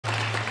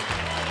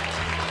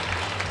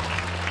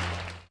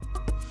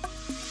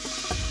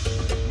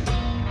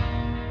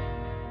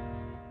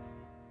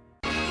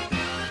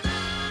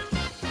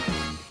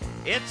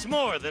It's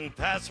more than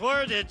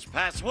password, it's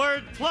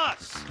Password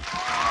Plus.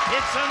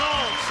 It's an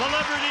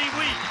all-celebrity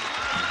week.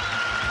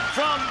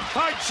 From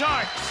Card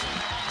Sharks,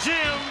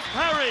 Jim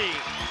Perry.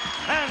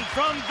 And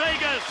from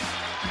Vegas,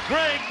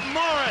 Greg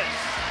Morris.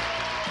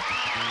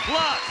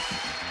 Plus,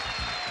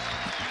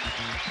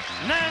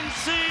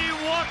 Nancy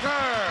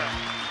Walker.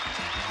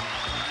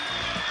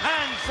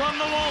 And from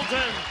the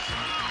Waltons,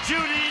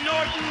 Judy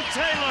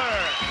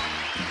Norton-Taylor.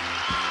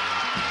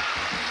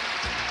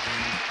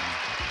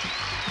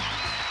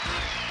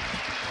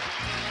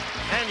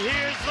 And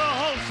here's the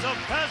host of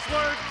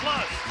Password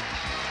Plus,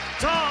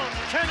 Tom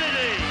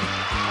Kennedy.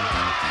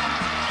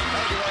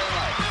 Thank you very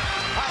much.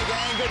 Hi,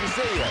 gang. Good to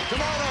see you. Come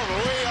on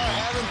over. We are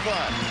having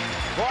fun.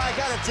 Boy, I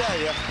got to tell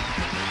you,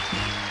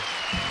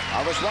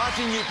 I was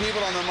watching you people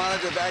on the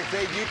monitor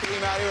backstage. You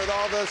came out here with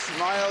all the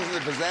smiles and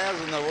the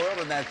pizzazz in the world,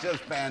 and that's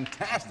just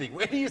fantastic.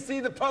 Where do you see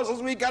the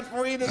puzzles we got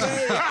for you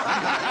today?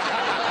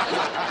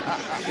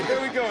 Here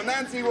we go.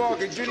 Nancy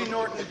Walker, Judy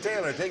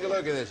Norton-Taylor. Take a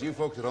look at this. You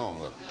folks at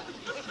home, look.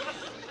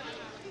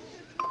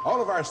 All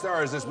of our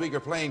stars this week are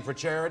playing for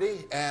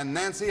charity, and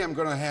Nancy, I'm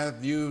going to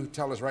have you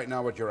tell us right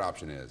now what your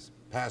option is.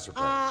 Pass or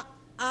play?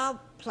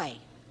 I'll play.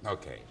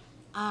 Okay.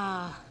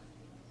 Alive.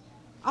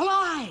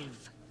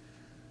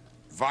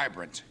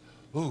 Vibrant.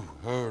 Ooh,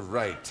 all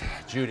right.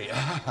 Judy.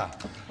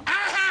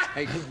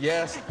 Hey,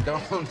 yes,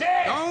 don't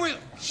we?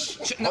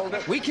 No,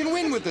 we can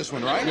win with this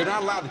one, right? You're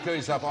not allowed to kill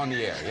yourself on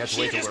the air. You have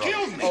to wait till we're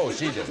killed over. me. Oh,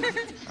 she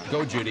did.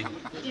 Go, Judy.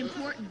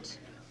 Important.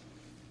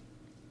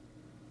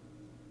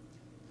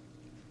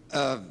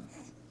 All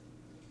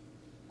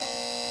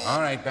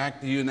right,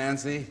 back to you,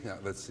 Nancy.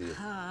 Let's see.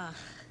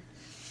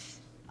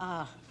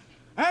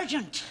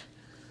 Urgent.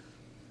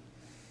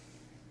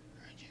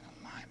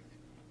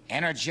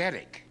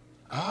 Energetic.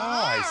 Oh,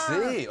 I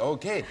see.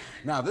 Okay.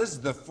 Now, this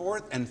is the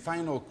fourth and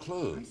final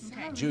clue.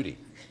 Okay. Judy.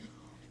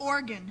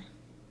 Organ.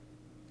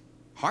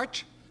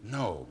 Heart?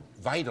 No,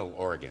 vital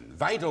organ.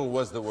 Vital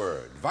was the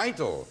word.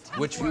 Vital,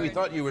 which we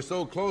thought you were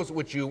so close,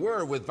 which you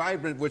were, with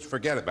vibrant, which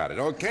forget about it.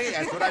 Okay,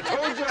 that's what I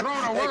told you.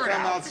 Throwing a word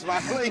come out. out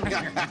smiling.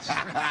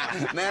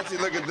 Nancy,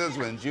 look at this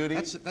one. Judy.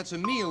 That's a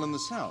meal in the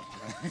South.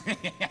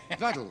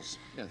 Vitals.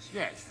 Yes.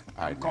 Yes.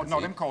 All right,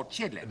 No, them called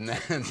chitlins.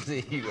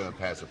 Nancy, you gonna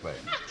pass or play?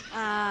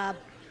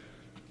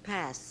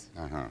 Pass.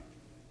 Uh-huh.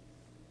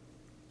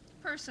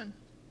 Person.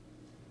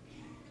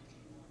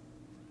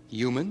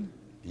 Human.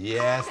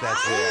 Yes,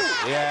 that's it.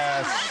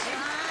 Yes.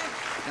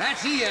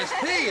 That's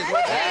ESP, is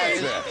what that That's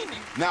is. it.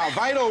 Now,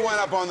 vital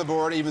went up on the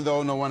board, even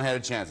though no one had a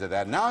chance at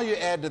that. Now you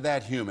add to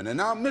that human. And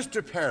now,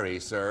 Mr. Perry,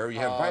 sir, you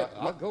have vital.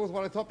 I'll go with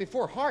what I thought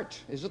before. Heart.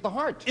 Is it the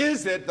heart?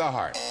 Is it the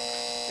heart?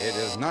 It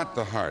is not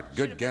the heart.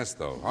 Good guess,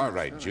 though. All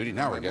right, Judy,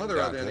 now we're My getting mother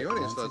down out there to in it. the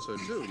audience thought so,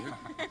 too.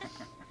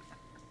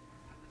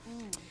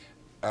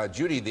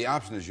 Judy, the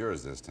option is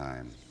yours this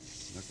time.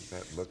 Look at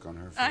that look on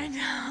her face. I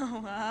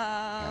know.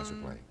 Pass or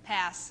play?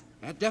 Pass.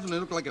 That definitely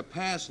looked like a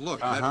pass look.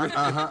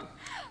 Shot.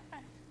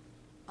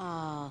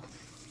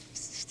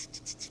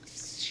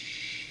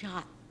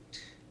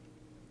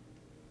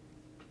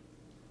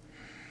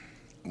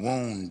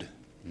 Wound.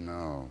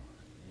 No.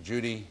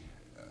 Judy?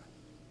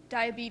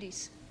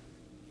 Diabetes.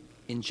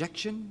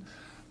 Injection?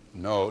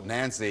 No.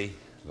 Nancy?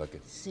 Look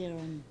at...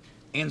 Serum.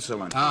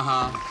 Insulin.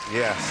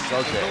 Yes,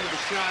 okay. Over the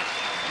shot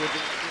with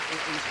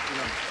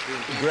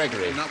the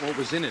Gregory. not what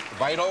was in it.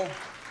 Vital,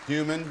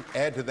 human,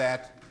 add to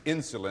that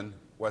insulin.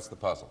 What's the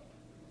puzzle?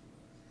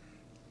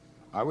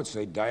 I would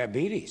say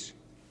diabetes.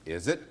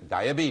 Is it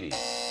diabetes?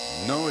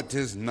 No, it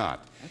is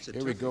not. That's a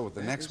Here we toughie. go with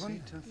the That next is a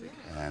one. toughie.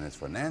 And it's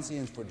for Nancy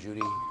and it's for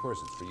Judy. Of course,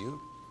 it's for you.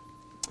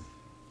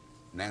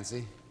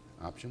 Nancy,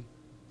 option?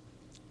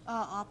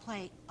 I'll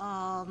play.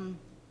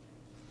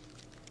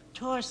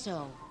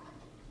 Torso.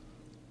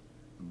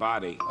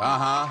 Body.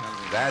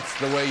 That's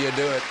the way you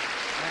do it.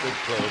 Good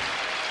clue.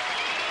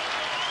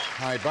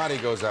 My body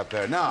goes up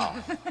there. Now,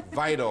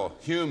 vital,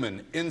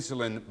 human,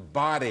 insulin,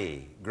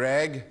 body.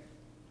 Greg?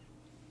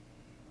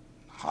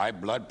 High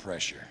blood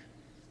pressure.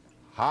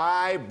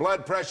 High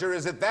blood pressure.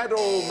 Is it that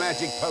old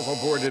magic puzzle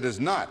board? It is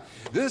not.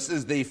 This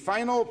is the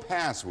final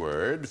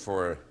password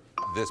for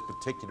this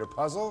particular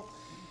puzzle.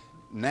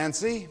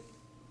 Nancy,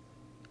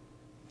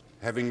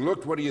 having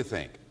looked, what do you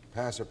think?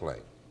 Pass or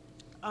play?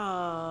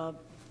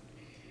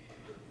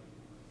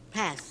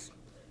 Pass.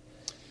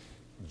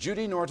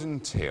 Judy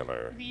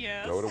Norton-Taylor.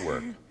 Yes. Go to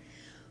work.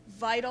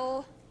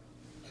 Vital.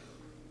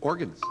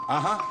 Organs.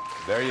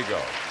 There you go.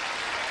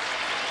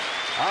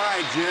 All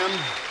right, Jim.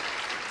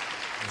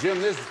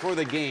 Jim, this is for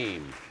the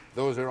game.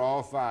 Those are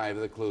all 5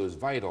 of the clues.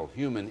 Vital,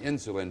 human,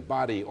 insulin,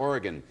 body,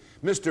 organ.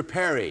 Mr.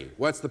 Perry,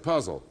 what's the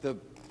puzzle?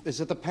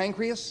 Is it the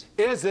pancreas?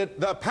 Is it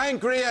the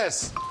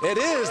pancreas? It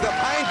is the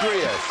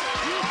pancreas.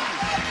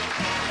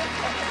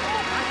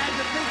 I had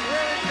to think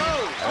where it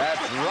goes.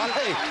 That's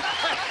right.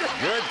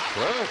 Good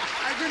clue.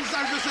 I didn't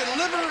say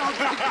liver or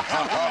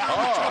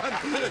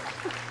pancreas.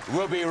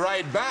 We'll be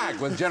right back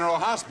with General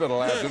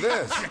Hospital after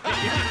this.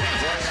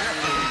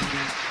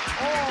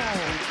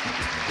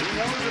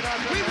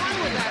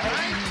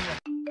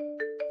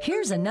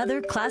 Here's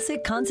another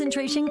classic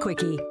concentration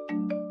quickie.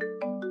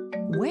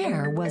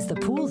 Where was the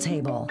pool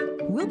table?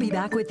 We'll be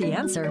back with the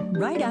answer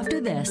right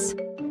after this.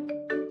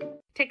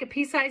 Take a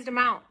pea-sized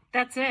amount.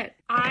 That's it.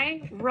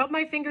 I rub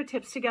my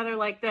fingertips together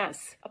like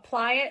this.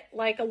 Apply it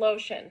like a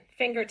lotion.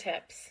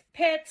 Fingertips.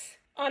 Pits,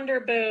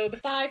 under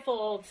boob, thigh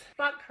folds,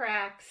 butt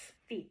cracks,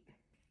 feet.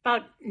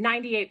 About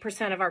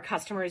 98% of our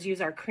customers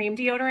use our cream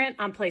deodorant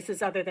on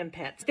places other than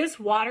pits. This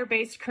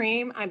water-based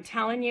cream, I'm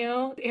telling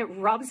you, it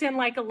rubs in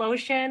like a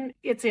lotion.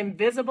 It's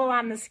invisible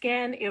on the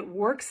skin. It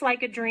works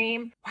like a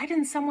dream. Why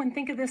didn't someone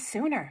think of this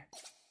sooner?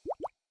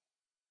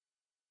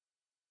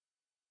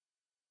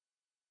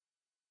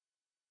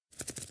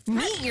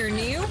 Meet your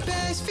new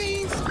Best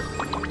Fiends.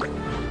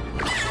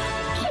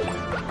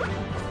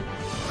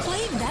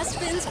 Play Best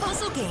Fiends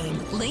puzzle game.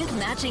 Link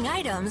matching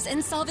items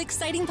and solve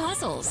exciting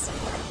puzzles.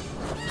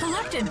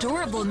 Collect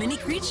adorable mini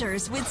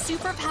creatures with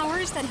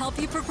superpowers that help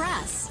you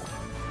progress.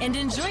 And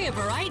enjoy a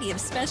variety of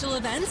special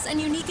events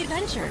and unique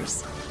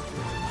adventures.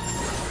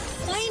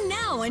 Play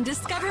now and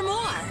discover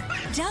more.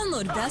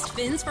 Download Best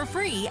Fiends for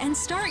free and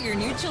start your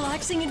new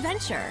chillaxing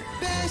adventure.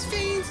 Best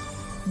Fiends.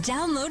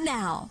 Download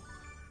now.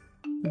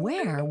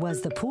 Where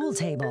was the pool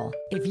table?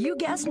 If you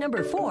guessed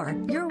number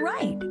 4, you're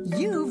right.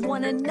 You've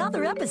won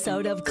another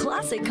episode of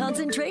Classic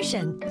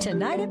Concentration,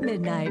 tonight at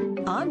midnight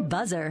on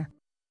Buzzer.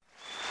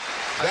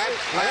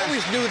 I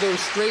always knew those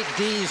straight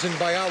D's in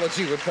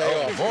biology would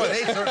pay off. Boy,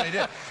 they certainly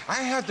did.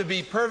 I have to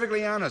be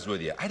perfectly honest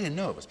with you. I didn't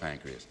know it was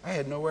pancreas. I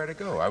had nowhere to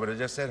go. I would have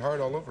just said heart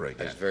all over again.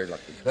 That's very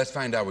lucky. Let's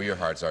find out where your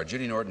hearts are.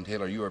 Judy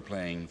Norton-Taylor, you are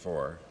playing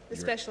for? The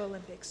Special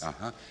Olympics.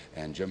 Uh-huh.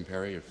 And Jim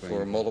Perry, you're playing?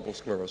 For multiple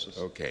sclerosis.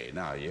 Okay.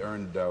 Now, you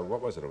earned,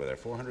 what was it over there,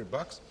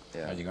 $400?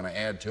 Yeah. Are you going to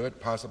add to it,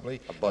 possibly?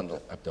 A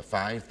bundle. Up to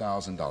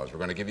 $5,000. We're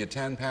going to give you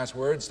 10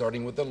 passwords,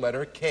 starting with the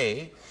letter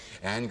K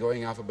and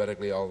going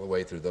alphabetically all the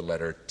way through the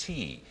letter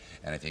T.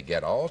 And if you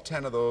get all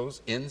 10 of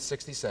those in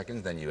 60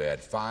 seconds, then you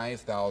add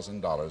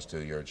 $5,000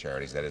 to your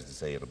charities. That is to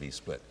say, it'll be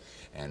split.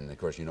 And, of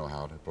course, you know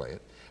how to play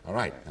it. All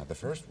right. Now, the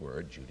first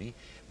word, Judy,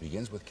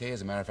 begins with K.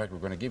 As a matter of fact, we're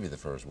going to give you the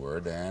first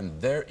word, and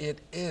there it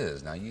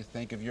is. Now, you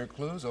think of your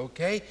clues,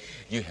 okay?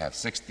 You have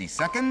 60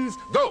 seconds.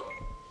 Go!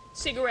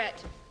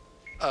 Cigarette.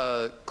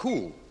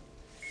 Cool.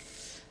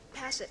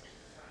 Pass it.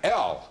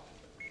 L.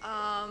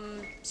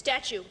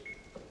 Statue.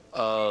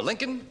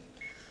 Lincoln.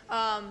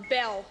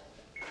 Bell.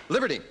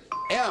 Liberty.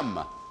 M.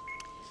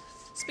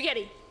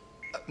 Spaghetti.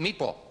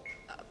 Meatball.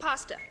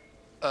 Pasta.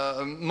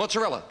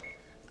 Mozzarella.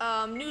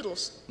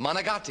 Noodles.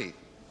 Managati.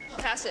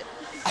 Pass it.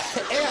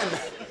 N.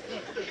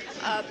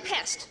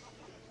 Pest.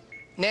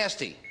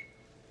 Nasty.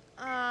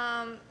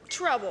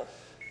 Trouble.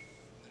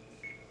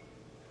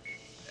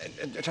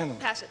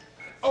 Pass it.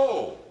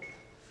 O.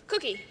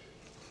 Cookie.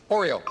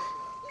 Oreo.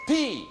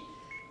 P.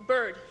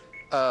 Bird.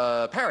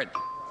 Parrot.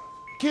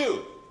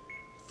 Q.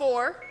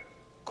 4.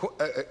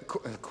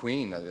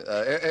 Queen.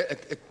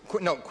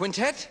 No,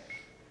 quintet?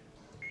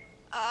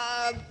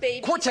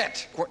 Baby.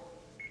 Quartet.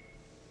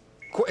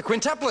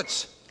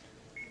 Quintuplets.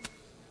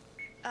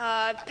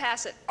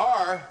 Pass it.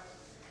 R.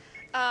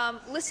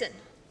 Listen.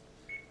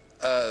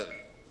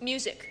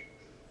 Music.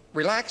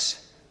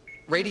 Relax.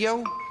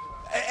 Radio.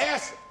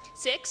 S.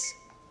 6.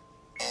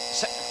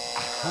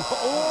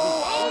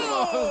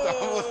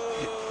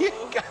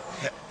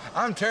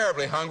 I'm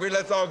terribly hungry.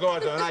 Let's all go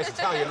out to a nice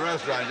Italian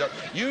restaurant.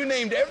 You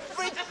named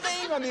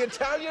everything on the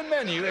Italian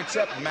menu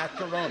except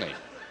macaroni.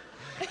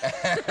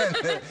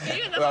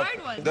 Even the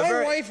hard ones.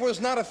 My wife was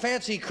not a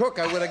fancy cook.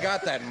 I would have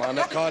got that,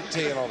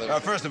 manicotti and all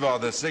that. First of all,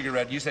 the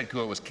cigarette, you said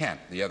cool, it was Kent,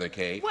 the other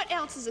K. What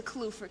else is a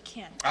clue for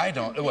Ken? I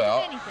don't,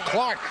 well... Anything.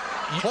 Clark.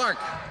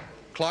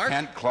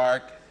 Kent,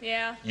 Clark.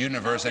 Yeah.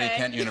 University, Okay.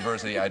 Kent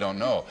University, I don't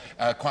know.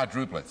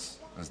 Quadruplets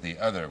was the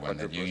other one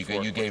that you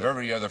gave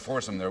every other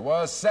foursome there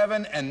was.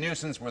 7 and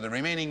nuisance were the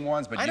remaining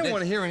ones, but I don't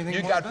want to hear anything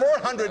You more got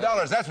about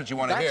 $400. That's what you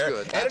want to That's hear.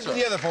 good. Add it That's to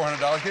the other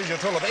 $400, gives you a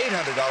total of $800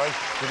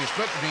 to be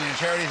split between your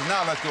charities.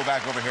 Now let's go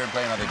back over here and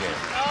play another game.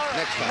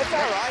 Next time. That's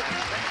all right.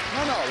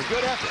 No, it was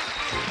good effort.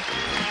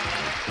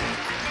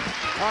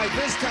 All right,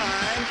 this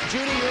time,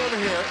 Judy, you're over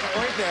here.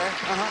 Right there.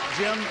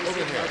 Jim,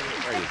 over here.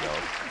 There you go.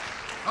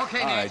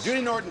 Okay, All right, next.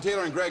 Judy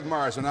Norton-Taylor and Greg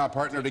Morris are now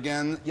partnered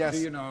again. Yes.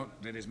 Do you know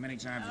that as many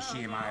times as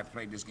she and I have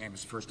played this game,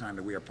 it's the first time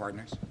that we are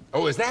partners?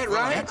 Oh, is that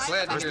right?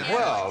 Glad to hear that.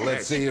 Well,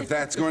 let's see if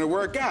that's going to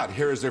work out.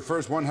 Here's their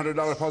first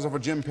 $100 puzzle for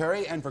Jim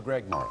Perry and for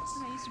Greg Morris.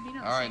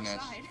 All right,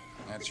 Ness.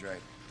 That's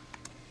right.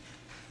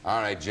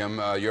 All right, Jim,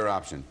 your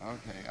option.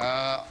 Okay.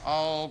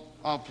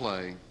 I'll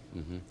play.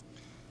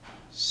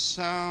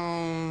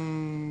 Sound.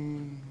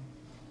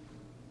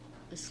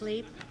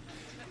 Asleep.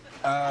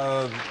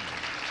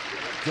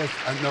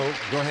 No,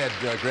 go ahead,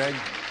 Greg.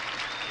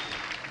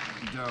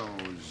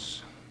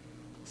 Doze.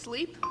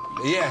 Sleep.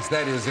 Yes,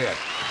 that is it.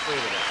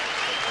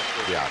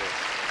 Yeah.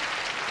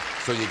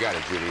 So you got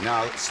it, Judy.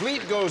 Now,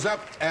 sleep goes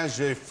up as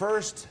your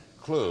first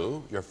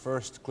clue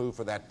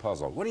for that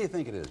puzzle. What do you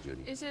think it is,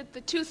 Judy? Is it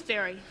the Tooth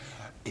Fairy?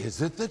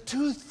 Is it the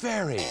Tooth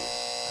Fairy?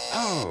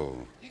 Oh.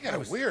 You got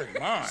a weird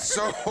mind.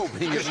 So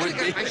hoping it would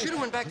be. I should have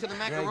went back to the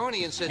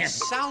macaroni and said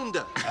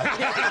sounder.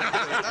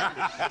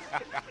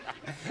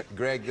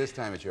 Greg, this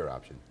time it's your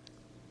option.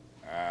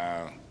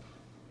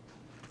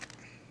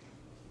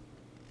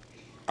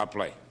 I'll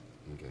play.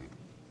 Okay.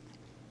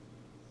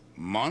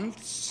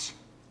 Months?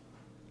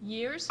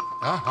 Years?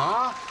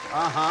 Uh-huh.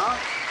 Uh-huh.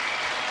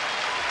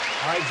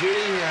 All right,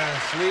 Judy,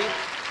 sleep.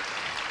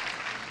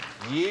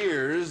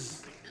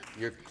 Years.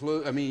 Your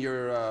clue,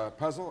 your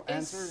puzzle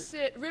answer? Is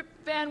it Rip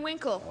Van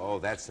Winkle? Oh,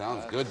 that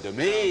sounds good to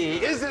me.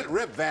 Is it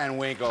Rip Van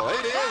Winkle?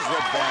 It is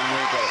Rip Van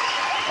Winkle.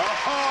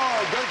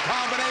 Oh, good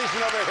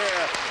combination over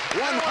here.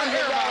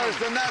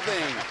 $100 to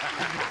nothing.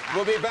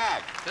 We'll be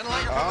back. Didn't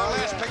like it from the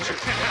last picture.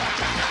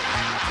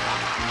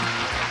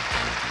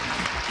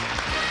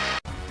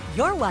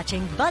 You're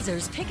watching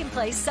Buzzer's Pick and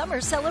Play Summer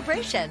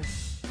Celebration.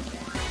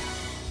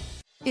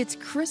 It's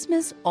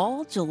Christmas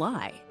all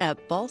July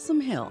at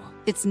Balsam Hill.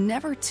 It's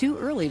never too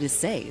early to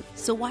save,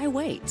 so why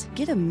wait?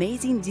 Get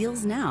amazing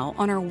deals now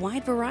on our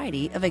wide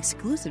variety of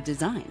exclusive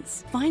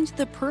designs. Find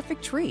the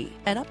perfect tree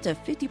at up to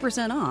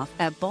 50% off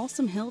at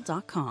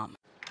balsamhill.com.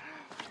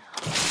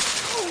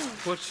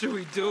 What should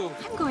we do?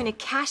 I'm going to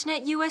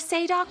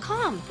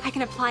CashNetUSA.com. I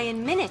can apply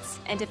in minutes,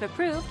 and if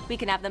approved, we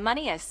can have the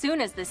money as soon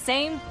as the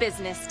same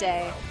business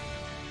day.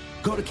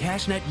 Go to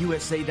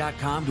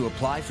CashNetUSA.com to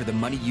apply for the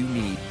money you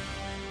need.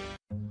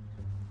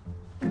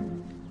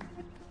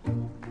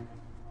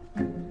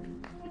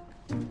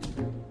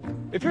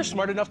 If you're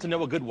smart enough to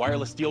know a good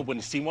wireless deal when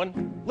you see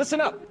one,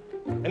 listen up.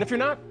 And if you're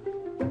not,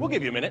 we'll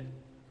give you a minute.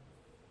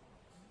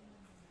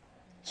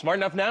 Smart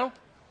enough now?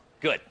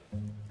 Good.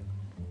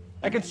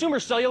 At Consumer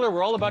Cellular,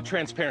 we're all about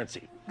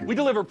transparency. We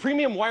deliver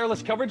premium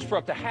wireless coverage for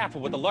up to half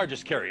of what the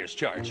largest carriers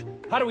charge.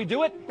 How do we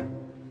do it?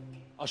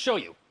 I'll show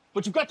you.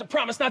 But you've got to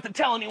promise not to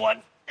tell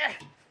anyone.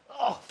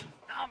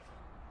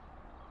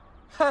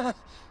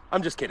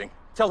 I'm just kidding.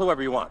 Tell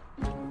whoever you want.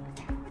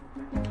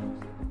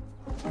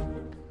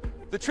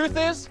 The truth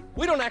is,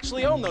 we don't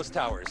actually own those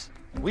towers.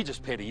 We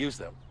just pay to use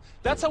them.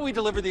 That's how we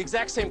deliver the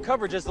exact same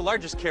coverage as the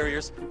largest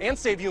carriers and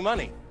save you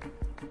money.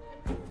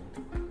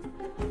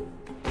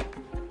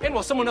 And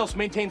while someone else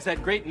maintains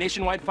that great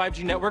nationwide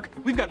 5G network,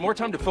 we've got more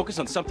time to focus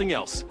on something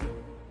else.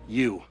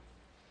 You.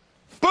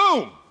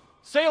 Boom!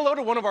 Say hello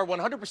to one of our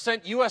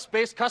 100%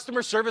 US-based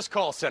customer service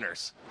call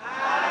centers.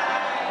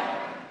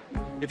 Hi.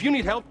 If you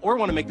need help or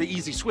want to make the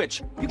easy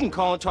switch, you can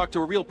call and talk to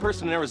a real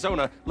person in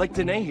Arizona like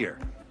Danae here.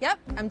 Yep,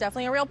 I'm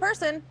definitely a real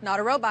person, not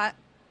a robot.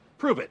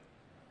 Prove it.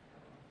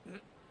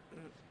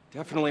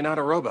 Definitely not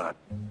a robot.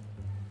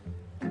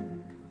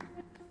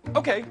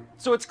 Okay,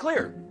 so it's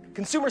clear.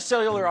 Consumer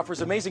Cellular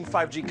offers amazing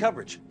 5G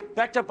coverage,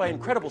 backed up by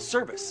incredible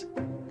service.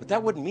 But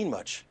that wouldn't mean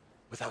much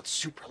without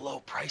super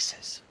low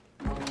prices.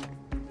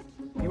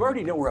 You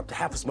already know we're up to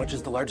half as much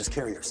as the largest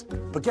carriers.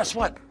 But guess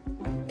what?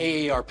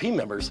 AARP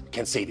members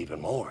can save even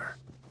more.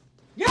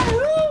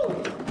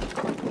 Yahoo!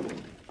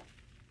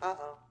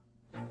 Uh-oh.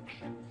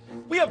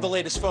 We have the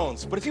latest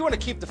phones, but if you want to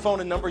keep the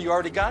phone and number you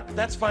already got,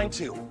 that's fine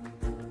too.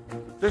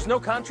 There's no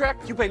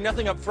contract, you pay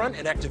nothing up front,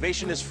 and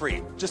activation is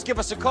free. Just give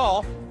us a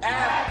call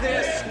at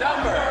this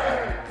number.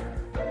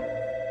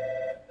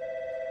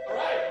 All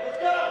right, let's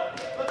go.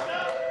 Let's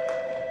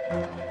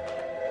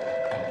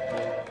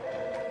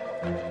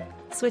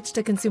go. Switch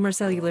to Consumer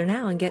Cellular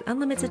now and get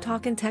unlimited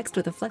talk and text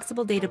with a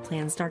flexible data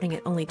plan starting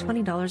at only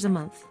 $20 a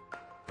month.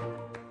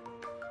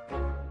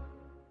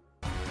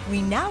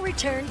 We now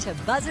return to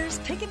Buzzer's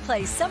Pick and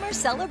Play Summer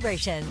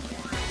Celebration.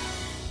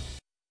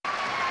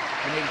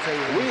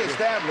 We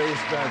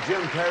established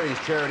Jim Perry's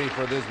charity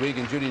for this week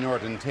and Judy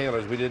Norton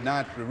Taylor's. We did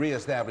not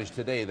reestablish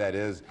today, that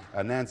is,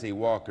 Nancy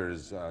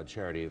Walker's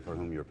charity for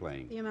whom you're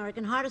playing. The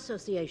American Heart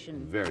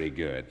Association. Very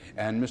good.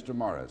 And Mr.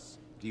 Morris?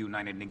 The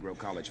United Negro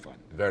College Fund.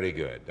 Very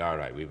good. All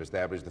right, we've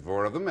established the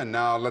four of them, and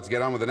now let's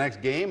get on with the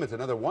next game. It's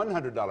another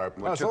 $100 puzzle.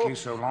 What took you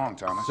so long,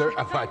 Thomas? Sir,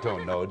 I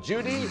don't know.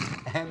 Judy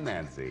and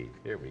Nancy.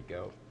 Here we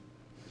go.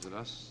 Is it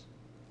us?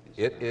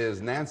 It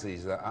is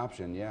Nancy's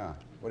option, yeah.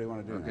 What do you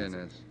want to do, Nancy?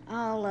 Nancy.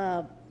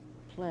 I'll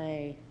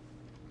play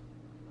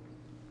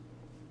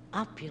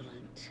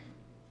opulent.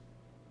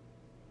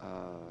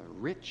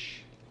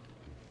 Rich.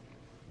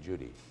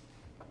 Judy.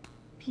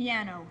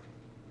 Piano.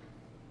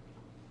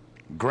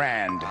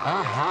 Grand.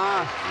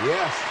 Uh-huh.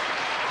 Yes.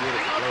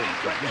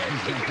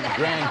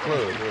 Grand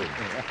clue.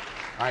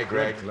 Hi,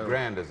 Greg.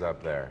 Grand is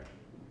up there.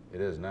 It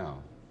is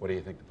now. What do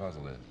you think the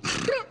puzzle is?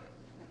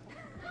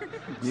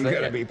 You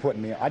gotta be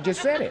putting me. I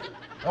just said it.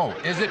 Oh,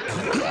 is it?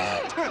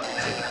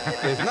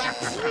 It's not.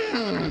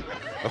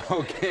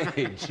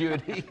 Okay,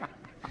 Judy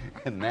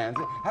and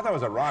Nancy. I thought it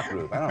was a rock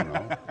group. I don't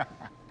know.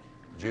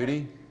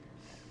 Judy?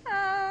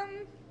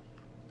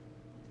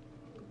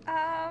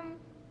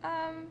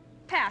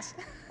 Pass.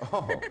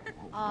 Oh.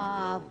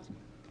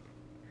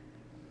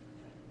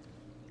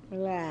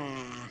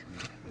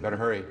 Better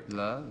hurry.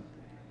 Love.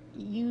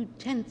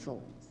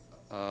 Utensils.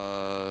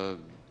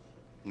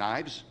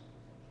 Knives.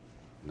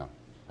 No.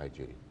 Hi,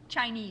 Judy.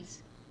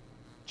 Chinese.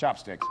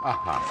 Chopsticks.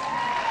 Uh-huh.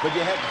 But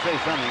you have to say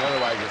something,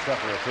 otherwise you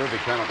suffer a terrific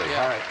penalty.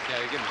 Yeah. All right.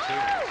 Yeah, you give me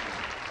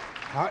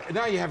two.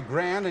 Now you have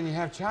grand and you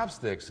have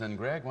chopsticks. And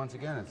Greg, once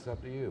again, it's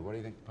up to you. What do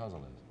you think the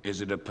puzzle is?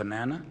 Is it a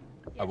banana?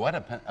 A what?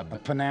 A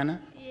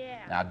banana? Yeah.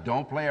 Now,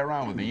 don't play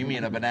around with me. You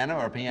mean a banana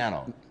or a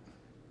piano?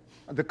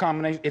 The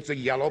combination, it's a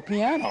yellow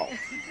piano.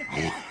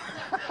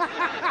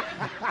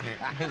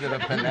 Is it a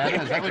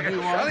banana? Is that what you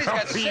want? Well, he's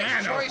got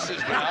six choices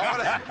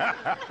now.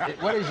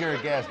 What is your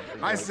guess?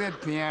 I said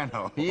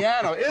piano.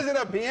 Piano. Is it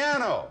a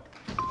piano?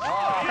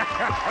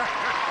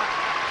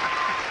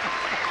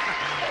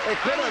 It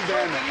could have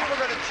been. You were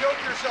going to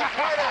choke yourself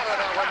right out of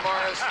that one,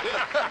 Morris.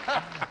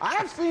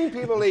 I've seen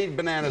people eat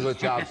bananas with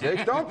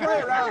chopsticks. Don't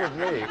play around with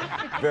me.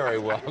 Very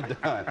well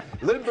done.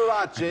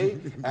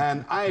 Liberace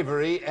and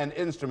Ivory and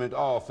Instrument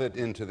all fit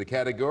into the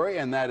category,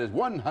 and that is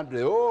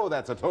 $100. Oh,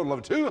 that's a total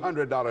of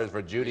 $200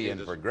 for Judy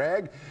and for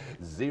Greg.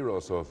 0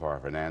 so far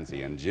for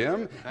Nancy and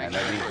Jim. And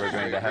that means we're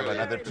going to have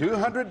another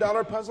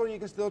 $200 puzzle. You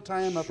can still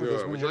tie him up with this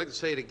Sure. one. Would you like to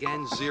say it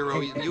again? 0.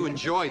 You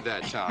enjoyed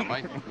that, Tom,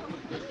 right?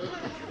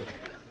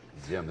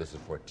 Jim, this is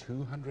for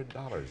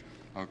 $200.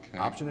 Okay.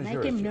 Option is Make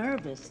yours. him Jim.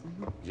 nervous.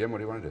 Jim, what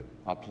do you want to do?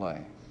 I'll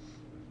play.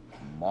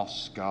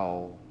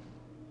 Moscow.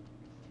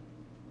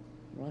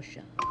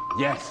 Russia.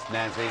 Yes,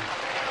 Nancy.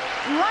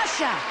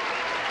 Russia!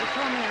 They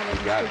told me I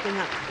wasn't Got speaking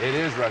up. It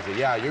is Russia.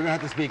 Yeah, you're going to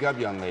have to speak up,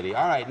 young lady.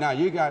 All right, now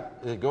you got,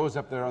 it goes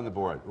up there on the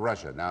board.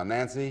 Russia. Now,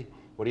 Nancy,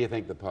 what do you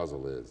think the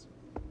puzzle is?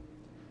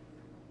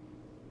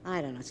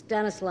 I don't know.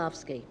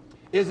 Stanislavski.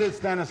 Is it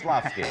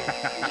Stanislavski?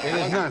 It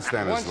is not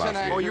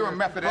Stanislavski. Oh, you're a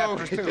method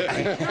actress, too.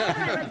 I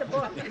read the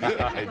book. All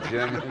right,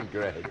 Jim and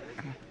Greg.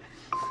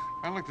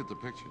 I looked at the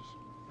pictures.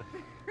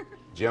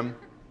 Jim?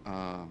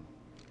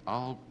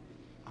 I'll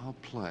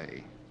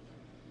play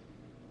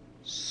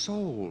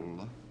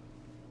Soul.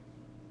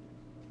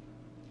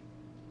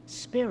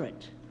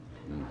 Spirit.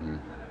 Mm-hmm.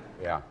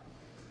 Yeah.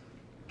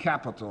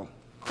 Capital.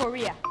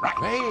 Korea.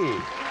 Hey,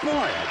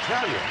 boy, I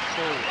tell you.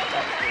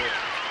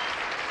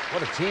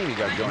 What a team you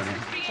got going here.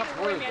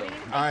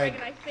 All right.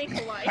 I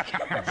think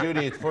alike.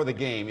 Judy, it's for the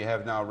game. You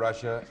have now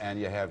Russia and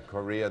you have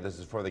Korea. This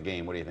is for the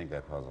game. What do you think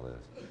that puzzle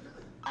is?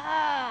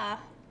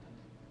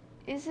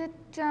 Is it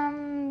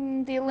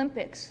the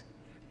Olympics?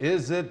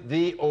 Is it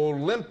the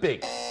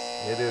Olympics?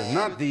 It is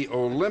not the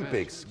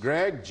Olympics.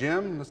 Greg,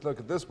 Jim, let's look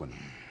at this one.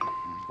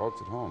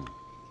 Folks at home.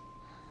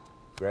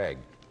 Greg,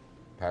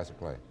 pass or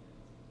play?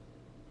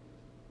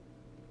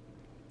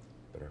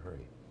 Better hurry.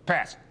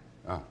 Pass.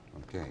 Oh,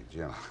 okay,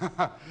 Jim.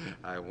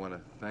 I want to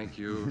thank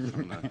you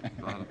from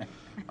the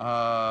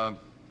bottom.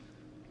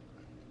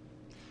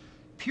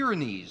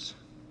 Pyrenees.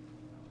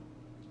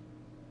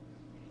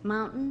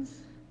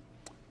 Mountains.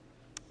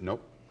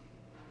 Nope.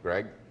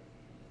 Greg?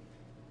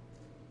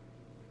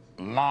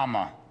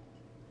 Llama.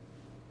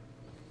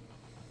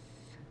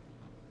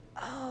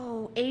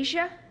 Oh,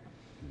 Asia?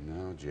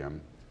 No, Jim.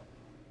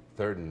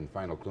 Third and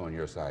final clue on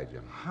your side,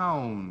 Jim.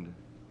 Hound.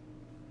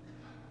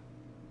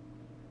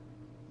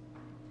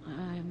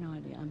 I have no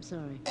idea. I'm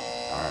sorry.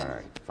 All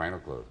right, final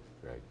clue,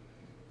 Greg.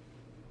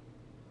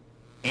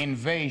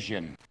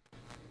 Invasion.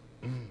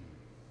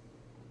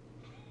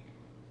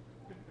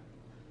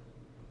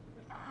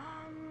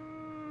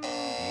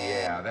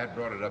 Yeah, that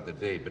brought it up to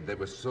date, but they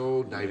were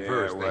so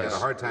diverse. it They had a was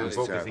hard time really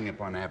focusing tough.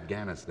 upon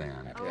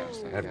Afghanistan.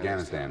 Afghanistan.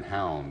 Afghanistan,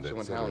 Hound. Someone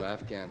etc. Hound,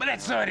 Afghan. But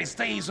that's it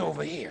stays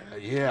over here.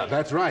 Yeah,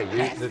 that's right.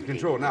 The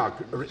control. Now,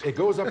 it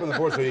goes up on the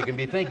board so you can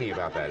be thinking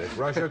about that. It's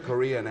Russia,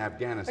 Korea, and I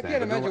Afghanistan.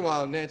 can't But no imagine one-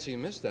 why Nancy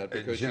missed that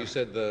because Jim. you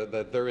said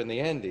that they're in the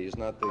Andes,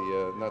 not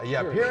the not the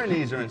Yeah,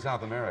 Pyrenees are in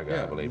South America,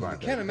 Yeah. I believe,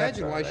 aren't they? Can't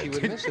imagine That's why all she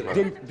right. would miss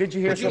it. Did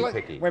you hear Would you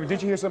somebody? like- Wait,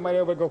 did you hear somebody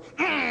over go?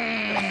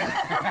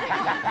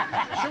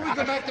 Should we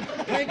go back to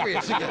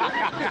pancreas again?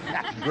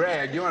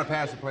 Greg, you want to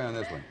pass or play on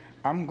this one?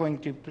 I'm going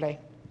to play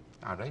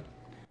All right.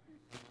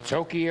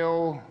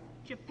 Tokyo.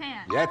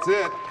 Japan. That's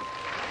it.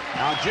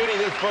 Now, Judy,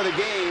 this is for the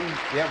game.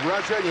 You have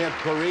Russia, you have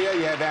Korea,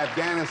 you have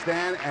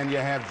Afghanistan, and you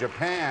have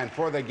Japan.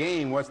 For the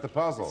game, what's the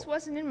puzzle? This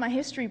wasn't in my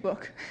history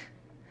book.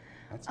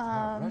 That's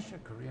tough. Russia,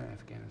 Korea,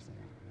 Afghanistan.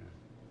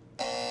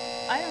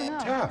 I don't know.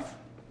 Tough.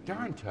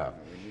 Darn tough.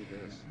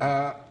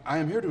 I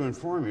am here to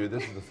inform you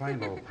this is the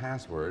final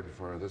password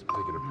for this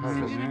particular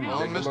puzzle. Oh,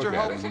 Take a Mr. look at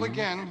it. Hopeful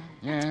again.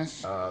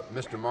 Yes.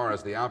 Mr.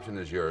 Morris, the option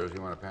is yours.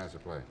 You want to pass or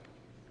play?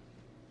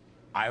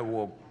 I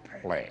will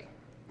play.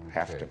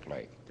 Have Okay. to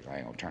play. I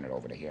ain't gonna turn it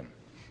over to him.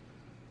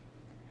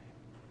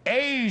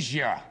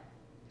 Asia.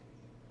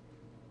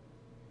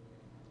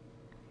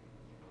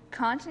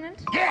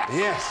 Continent? Yes.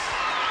 Yes.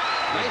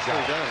 Nicely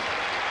done.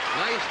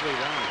 Nicely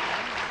done.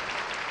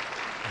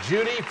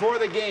 Judy, for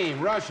the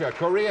game, Russia,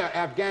 Korea,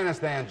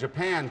 Afghanistan,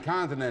 Japan,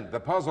 continent. The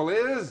puzzle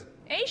is?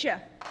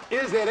 Asia.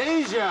 Is it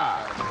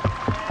Asia?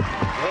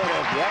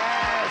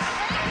 Yes.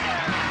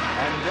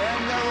 And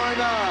then there were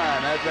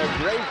none. That's a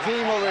great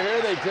team over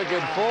here. They took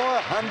it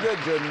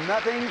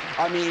 400-0.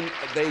 I mean,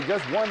 they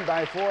just won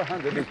by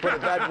 400, to put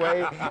it that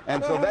way.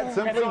 And so that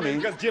simply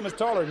means... Because Jim is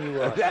taller than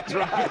you are. That's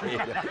right.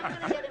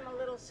 Get him a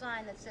little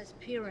sign that says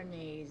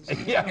Pyrenees.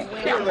 Yeah,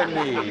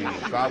 Pyrenees.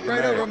 South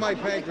Right over America. my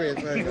pancreas.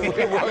 Right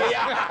there. Well,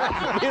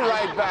 yeah. Be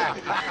right back.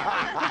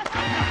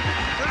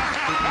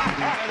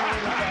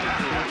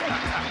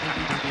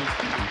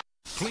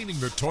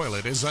 Cleaning the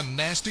toilet is a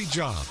nasty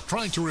job.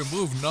 Trying to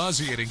remove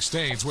nauseating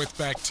stains with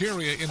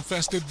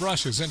bacteria-infested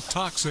brushes and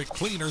toxic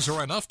cleaners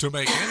are enough to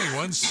make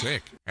anyone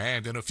sick.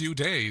 And in a few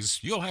days,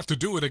 you'll have to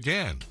do it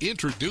again.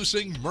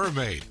 Introducing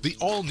Mermaid, the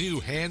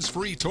all-new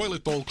hands-free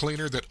toilet bowl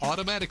cleaner that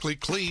automatically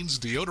cleans,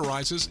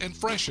 deodorizes, and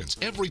freshens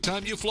every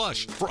time you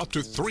flush for up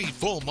to 3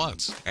 full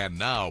months. And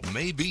now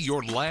may be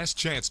your last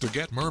chance to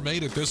get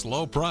Mermaid at this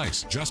low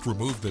price. Just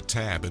remove the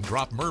tab and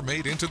drop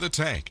Mermaid into the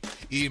tank.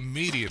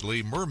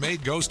 Immediately,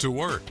 Mermaid goes to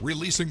work,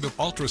 releasing the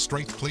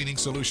ultra-strength cleaning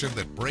solution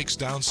that breaks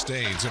down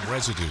stains and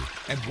residue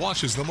and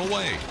washes them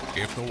away.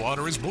 If the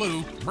water is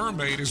blue,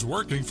 Mermaid is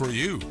working for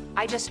you.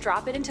 I just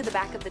drop it into the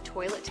back of the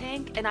toilet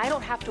tank, and I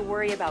don't have to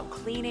worry about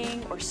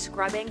cleaning or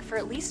scrubbing for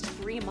at least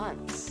 3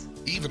 months.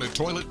 Even a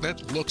toilet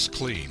that looks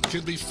clean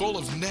can be full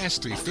of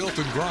nasty filth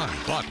and grime.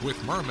 But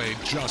with Mermaid,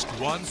 just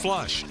one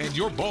flush, and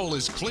your bowl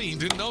is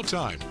cleaned in no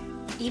time.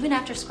 Even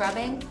after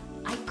scrubbing,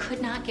 I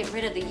could not get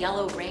rid of the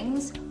yellow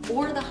rings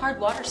or the hard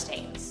water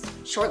stains.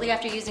 Shortly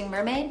after using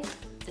Mermaid,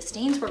 the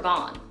stains were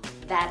gone.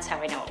 That's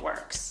how I know it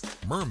works.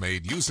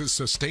 Mermaid uses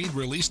sustained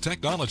release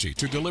technology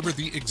to deliver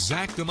the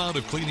exact amount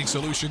of cleaning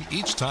solution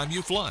each time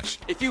you flush.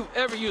 If you've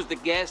ever used a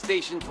gas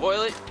station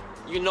toilet,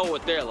 you know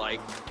what they're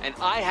like. And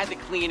I had to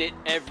clean it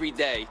every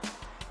day.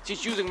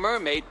 Since using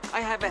Mermaid,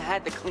 I haven't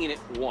had to clean it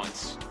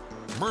once.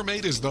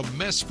 Mermaid is the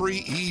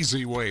mess-free,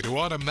 easy way to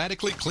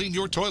automatically clean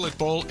your toilet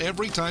bowl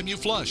every time you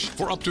flush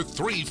for up to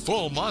 3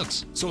 full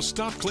months. So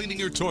stop cleaning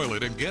your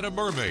toilet and get a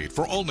Mermaid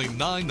for only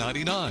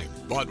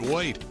 $9.99. But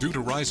wait, due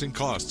to rising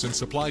costs and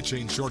supply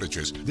chain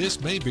shortages,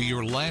 this may be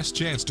your last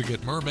chance to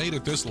get Mermaid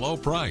at this low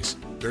price.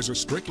 There's a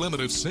strict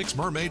limit of 6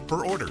 Mermaid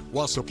per order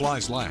while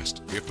supplies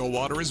last. If the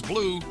water is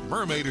blue,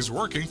 Mermaid is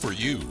working for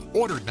you.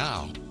 Order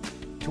now.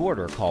 To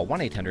order, call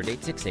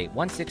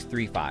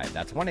 1-800-868-1635.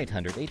 That's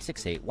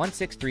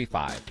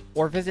 1-800-868-1635.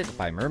 Or visit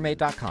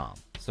bymermaid.com.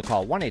 So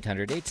call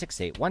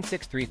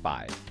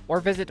 1-800-868-1635. Or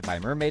visit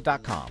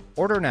bymermaid.com.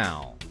 Order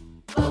now.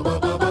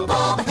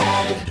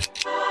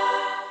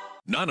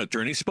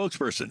 Non-attorney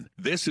spokesperson.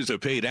 This is a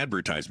paid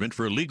advertisement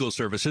for legal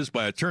services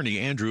by attorney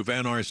Andrew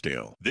Van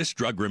Arsdale. This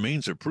drug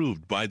remains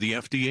approved by the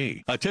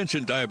FDA.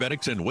 Attention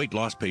diabetics and weight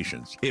loss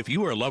patients. If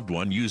you or a loved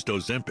one used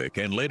Ozempic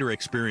and later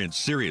experienced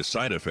serious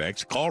side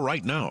effects, call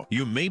right now.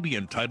 You may be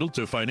entitled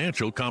to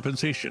financial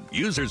compensation.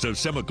 Users of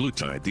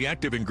semaglutide, the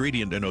active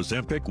ingredient in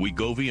Ozempic,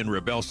 Wegovy, and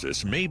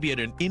Rybelsus, may be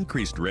at an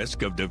increased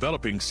risk of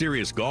developing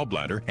serious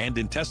gallbladder and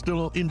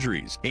intestinal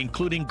injuries,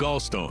 including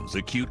gallstones,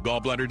 acute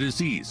gallbladder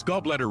disease,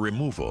 gallbladder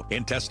removal,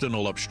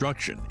 intestinal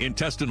obstruction,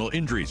 intestinal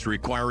injuries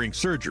requiring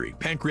surgery,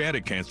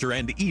 pancreatic cancer,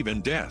 and even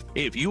death.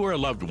 If you or a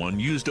loved one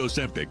used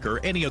Ozempic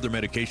or any other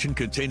medication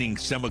containing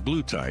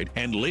semaglutide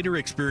and later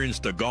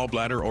experienced a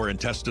gallbladder or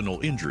intestinal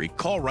injury,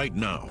 call right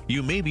now.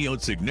 You may be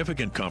owed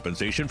significant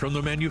compensation from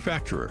the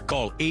manufacturer.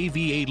 Call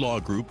AVA Law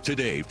Group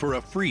today for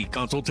a free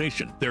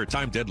consultation. There are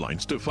time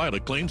deadlines to file a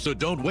claim, so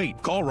don't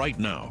wait. Call right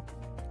now.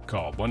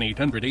 Call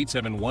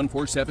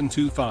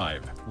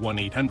 1-800-871-4725.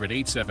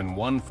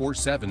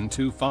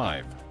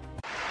 1-800-871-4725.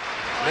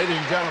 Ladies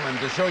and gentlemen,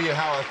 to show you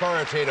how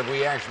authoritative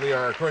we actually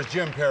are, of course,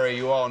 Jim Perry,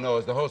 you all know,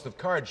 is the host of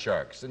Card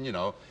Sharks, and, you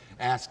know,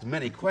 asked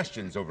many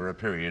questions over a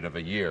period of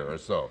a year or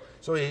so.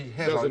 So he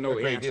has a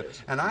great deal.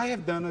 And I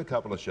have done a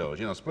couple of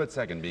shows, you know, Split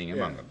Second being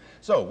among them.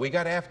 So we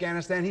got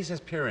Afghanistan, he says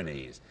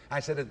Pyrenees.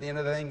 I said at the end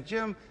of the thing,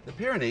 Jim, the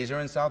Pyrenees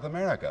are in South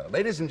America.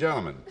 Ladies and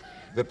gentlemen,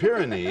 the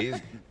Pyrenees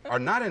are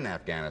not in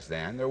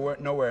Afghanistan. They're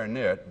nowhere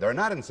near it. They're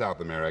not in South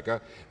America.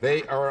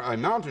 They are a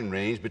mountain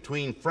range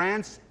between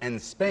France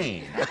and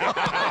Spain. There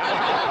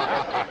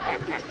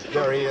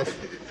he is.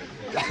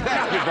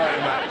 Thank you very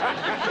much.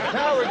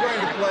 Now we're going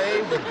to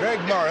play with Greg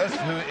Morris,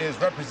 who is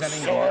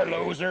representing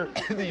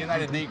the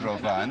United Negro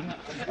Fund,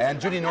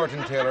 and Judy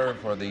Norton-Taylor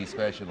for the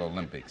Special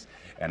Olympics.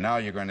 And now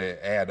you're going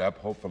to add up,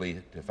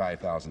 hopefully, to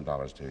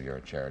 $5,000 to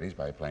your charities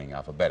by playing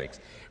alphabetics.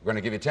 We're going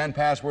to give you 10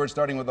 passwords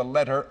starting with the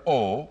letter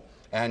O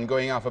and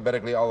going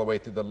alphabetically all the way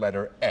through the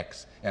letter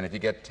X. And if you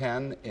get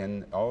 10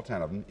 in all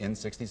 10 of them in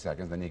 60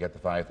 seconds, then you get the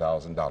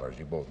 $5,000.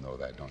 You both know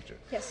that, don't you?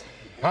 Yes.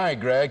 Hi,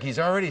 Greg. He's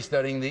already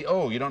studying the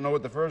O. You don't know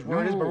what the first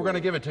word is, but we're going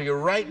to give it to you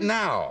right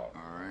now.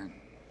 All right.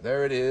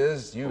 There it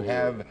is. You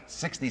have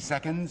 60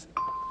 seconds.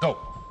 Go.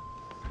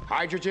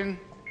 Hydrogen.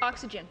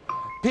 Oxygen.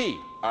 P.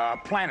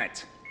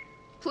 Planet.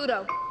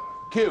 Pluto.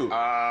 Q.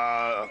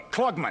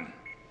 Klugman.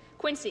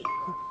 Quincy.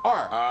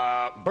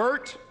 R.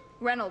 Bert.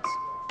 Reynolds.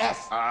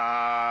 S.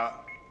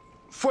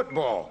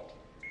 Football.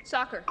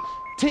 Soccer.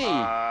 T.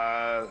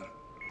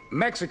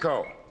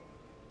 Mexico.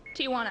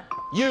 Tijuana.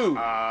 U.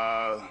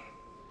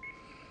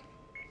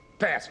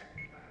 Pass.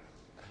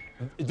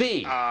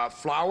 V.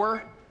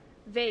 Flower.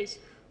 Vase.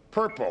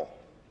 Purple.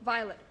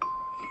 Violet.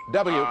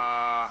 W.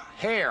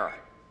 Hair.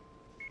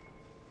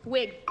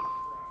 Wig.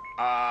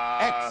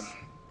 X.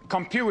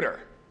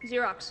 Computer.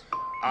 Xerox.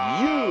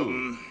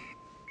 U.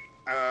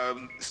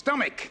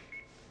 Stomach.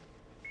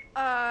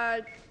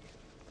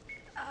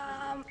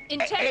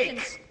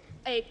 Intestines.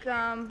 Ache.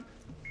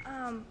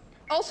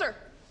 Ulcer.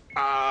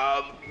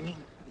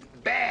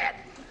 Bad.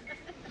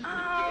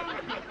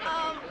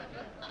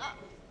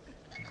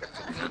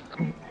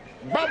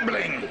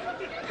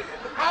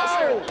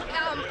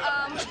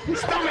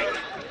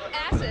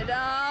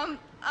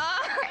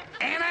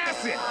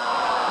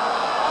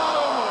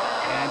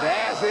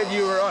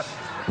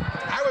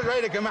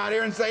 come out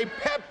here and say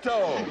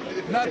Pepto.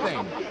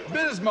 Nothing.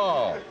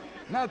 Bismol.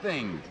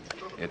 Nothing.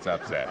 It's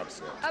upset.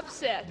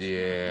 Upset.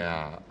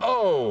 Yeah.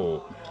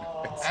 Oh.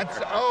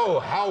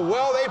 How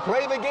well they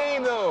play the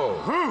game,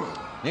 though.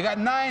 You got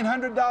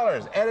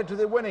 $900 added to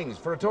the winnings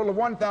for a total of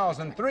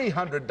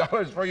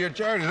 $1,300 for your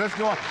charities. Let's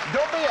go on.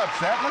 Don't be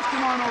upset. Let's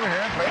come on over here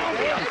and play the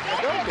game.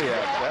 Don't be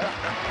upset.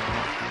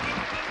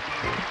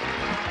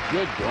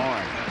 Good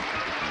going.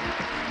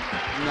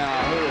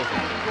 Now, who is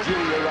it?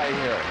 Julia right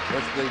here.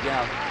 What's the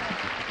gal?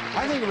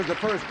 I think it was the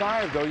first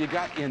 5, though. You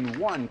got in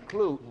one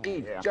clue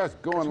each,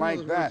 just going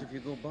like that. If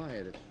you go by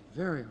it, it's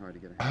very hard to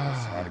get a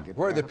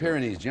Where are the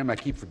Pyrenees, Jim? I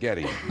keep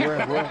forgetting.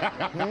 Where?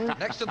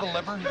 Next to the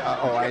liver.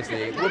 Oh, I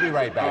see. We'll be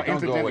right back.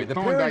 Don't go away. The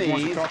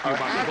Pyrenees are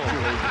actually...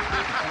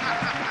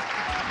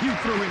 You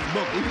threw his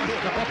book.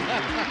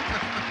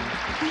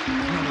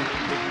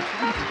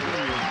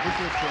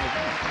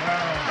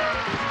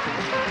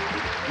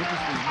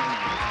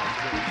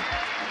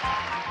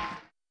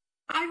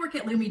 I work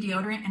at Lumi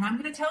Deodorant, and I'm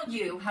going to tell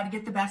you how to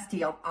get the best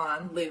deal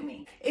on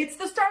Lumi. It's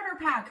the starter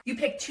pack. You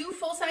pick 2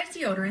 full-size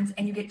deodorants,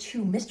 and you get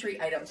 2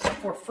 mystery items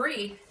for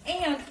free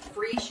and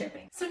free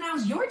shipping. So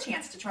now's your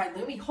chance to try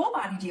Lumi Whole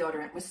Body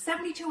Deodorant with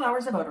 72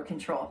 hours of odor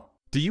control.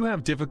 Do you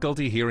have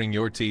difficulty hearing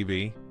your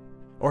TV?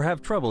 Or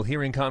have trouble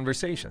hearing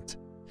conversations?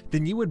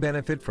 Then you would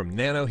benefit from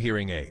Nano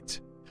hearing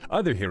aids.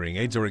 Other hearing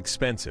aids are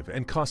expensive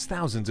and cost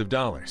thousands of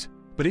dollars.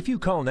 But if you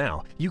call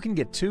now, you can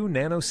get 2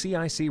 Nano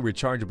CIC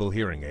rechargeable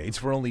hearing aids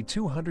for only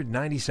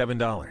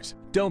 $297.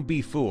 Don't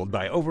be fooled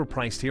by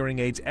overpriced hearing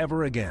aids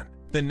ever again.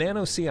 The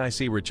Nano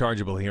CIC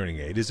rechargeable hearing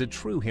aid is a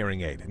true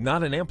hearing aid,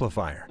 not an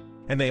amplifier.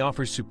 And they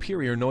offer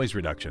superior noise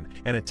reduction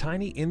and a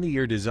tiny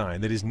in-the-ear design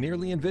that is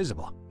nearly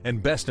invisible.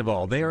 And best of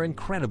all, they are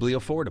incredibly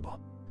affordable.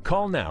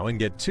 Call now and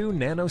get 2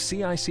 Nano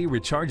CIC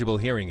rechargeable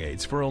hearing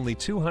aids for only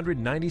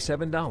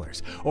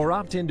 $297 or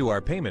opt into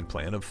our payment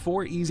plan of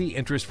 4 easy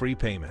interest-free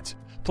payments.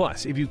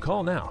 Plus, if you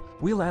call now,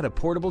 we'll add a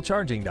portable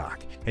charging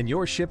dock and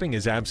your shipping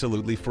is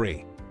absolutely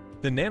free.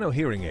 The Nano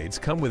hearing aids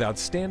come with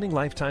outstanding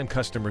lifetime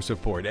customer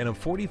support and a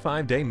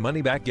 45-day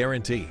money-back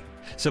guarantee.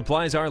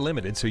 Supplies are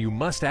limited, so you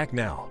must act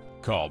now.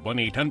 Call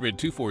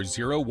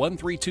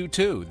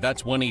 1-800-240-1322.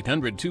 That's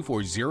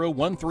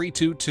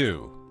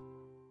 1-800-240-1322.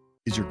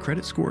 Is your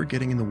credit score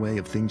getting in the way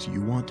of things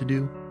you want to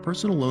do?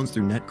 Personal loans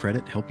through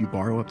NetCredit help you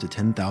borrow up to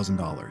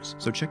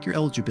 $10,000. So check your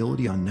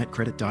eligibility on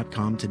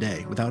netcredit.com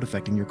today without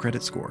affecting your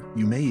credit score.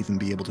 You may even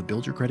be able to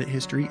build your credit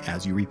history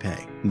as you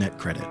repay.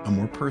 NetCredit, a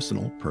more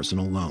personal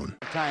loan.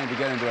 Time to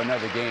get into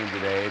another game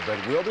today, but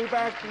we'll be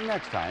back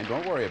next time.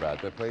 Don't worry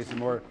about it. Play some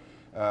more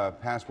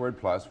Password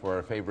Plus for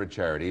our favorite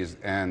charities.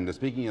 And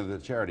speaking of the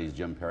charities,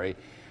 Jim Perry,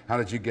 how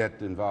did you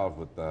get involved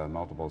with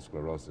multiple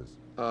sclerosis?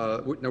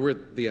 Now we're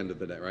at the end of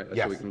the day, right?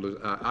 Yes. So we can lose.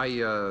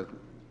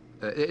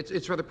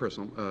 It's rather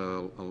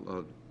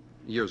personal.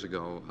 Years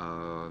ago,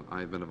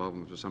 I've been involved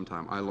with it for some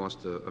time. I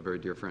lost a very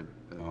dear friend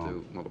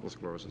to multiple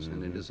sclerosis,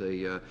 and it is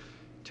a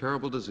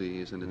terrible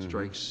disease, and it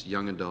strikes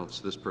young adults.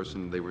 This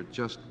person, they were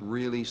just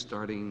really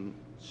starting.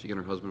 She and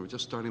her husband were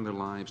just starting their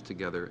lives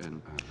together,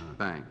 and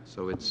bang.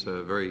 So it's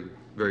very,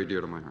 very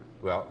dear to my heart.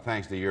 Well,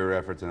 thanks to your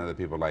efforts and other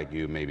people like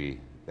you, maybe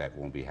that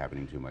won't be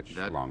happening too much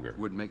longer. That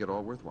would make it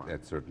all worthwhile.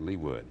 That certainly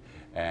would.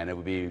 And it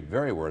would be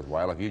very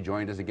worthwhile if you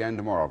joined us again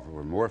tomorrow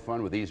for more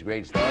fun with these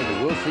great stars.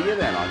 And we'll see you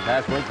then on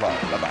Password Plus.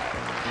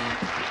 Bye-bye.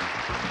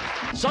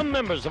 Some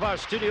members of our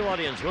studio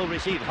audience will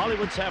receive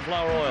Hollywood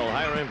Safflower Oil,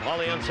 higher in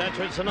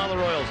polyunsaturates and other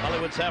oils.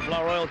 Hollywood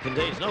Safflower Oil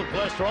contains no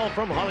cholesterol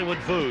from Hollywood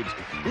Foods.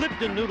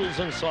 Lipton Noodles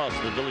and Sauce,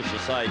 the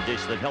delicious side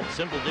dish that helps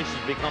simple dishes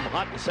become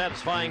hot and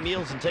satisfying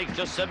meals and takes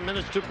just 7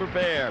 minutes to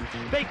prepare.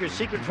 Baker's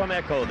Secret from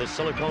Echo, the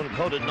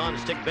silicone-coated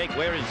non-stick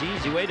bakeware is the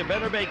easy way to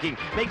better baking.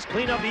 Makes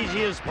cleanup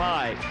easy as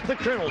pie. The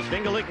Colonel's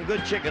finger-licking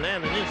good chicken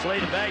and an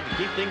insulated bag to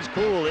keep things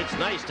cool. It's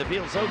nice to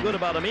feel so good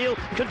about a meal.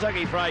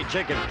 Kentucky Fried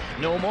Chicken.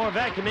 No more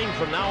vacuuming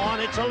from now on.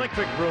 It's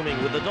electric brooming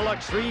with the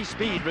Deluxe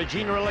 3-speed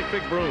Regina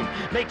electric broom.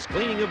 Makes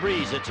cleaning a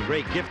breeze. It's a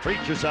great gift.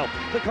 Treat yourself.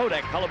 The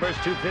Kodak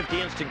Colorburst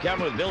 250 instant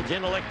camera with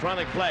built-in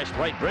electronic flash.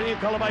 Bright,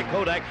 brilliant color by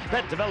Kodak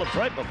that develops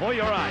right before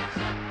your eyes.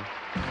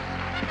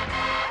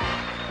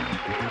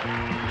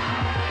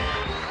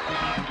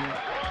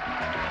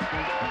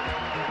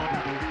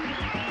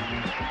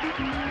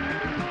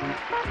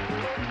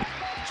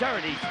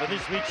 Charities for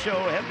this week's show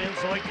have been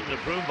selected and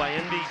approved by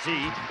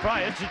NBC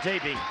prior to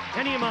taping.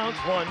 Any amounts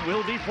won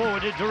will be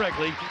forwarded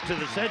directly to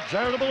the said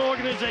charitable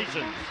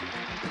organizations.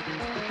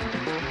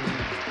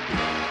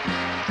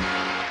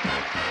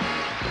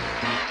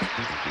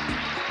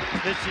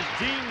 This is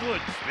Gene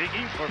Wood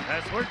speaking for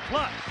Password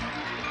Plus.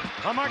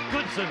 A Mark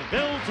Goodson,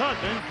 Bill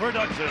Todman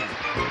production.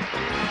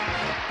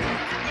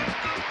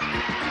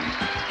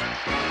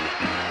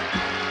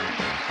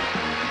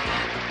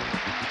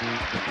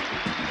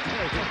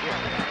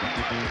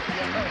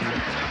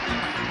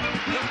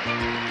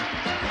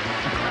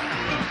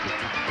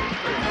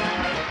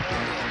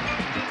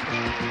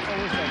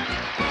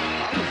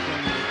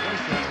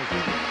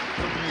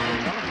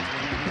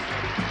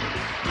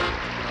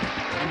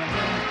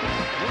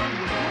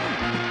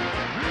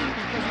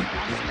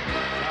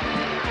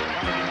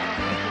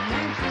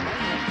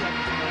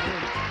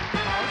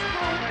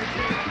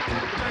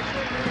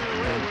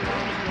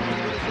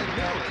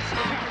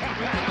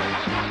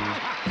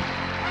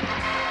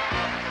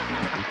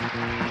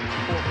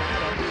 or